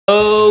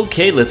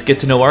Okay, let's get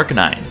to know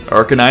Arcanine.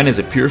 Arcanine is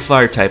a pure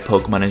fire-type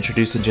Pokemon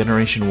introduced in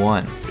Generation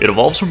 1. It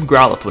evolves from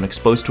Growlithe when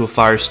exposed to a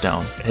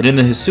Firestone, and in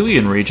the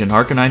Hisuian region,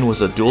 Arcanine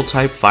was a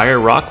dual-type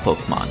Fire-Rock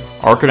Pokemon.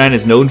 Arcanine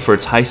is known for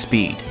its high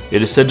speed.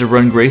 It is said to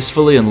run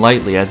gracefully and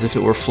lightly as if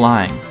it were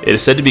flying. It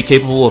is said to be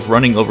capable of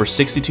running over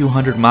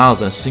 6,200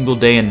 miles in a single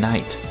day and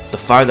night. The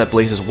fire that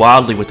blazes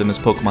wildly within this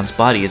Pokemon's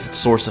body is its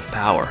source of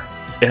power.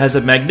 It has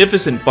a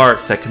magnificent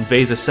bark that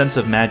conveys a sense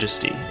of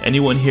majesty.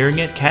 Anyone hearing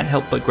it can't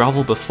help but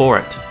grovel before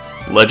it.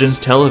 Legends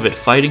tell of it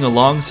fighting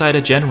alongside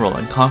a general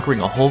and conquering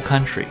a whole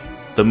country.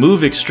 The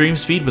move Extreme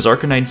Speed was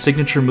Arcanine's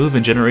signature move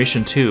in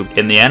Generation 2.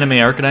 In the anime,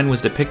 Arcanine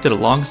was depicted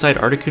alongside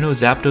Articuno,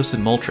 Zapdos,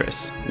 and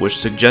Moltres, which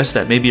suggests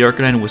that maybe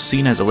Arcanine was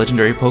seen as a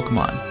legendary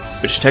Pokemon.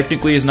 Which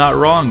technically is not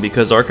wrong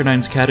because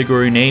Arcanine's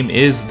category name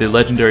is the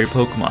legendary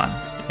Pokemon.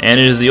 And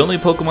it is the only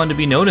Pokemon to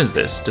be known as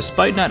this,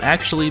 despite not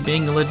actually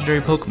being a legendary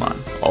Pokemon.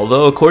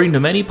 Although according to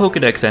many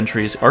Pokedex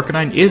entries,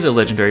 Arcanine is a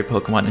legendary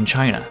Pokemon in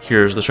China.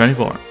 Here's the shiny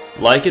form.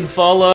 Like and follow!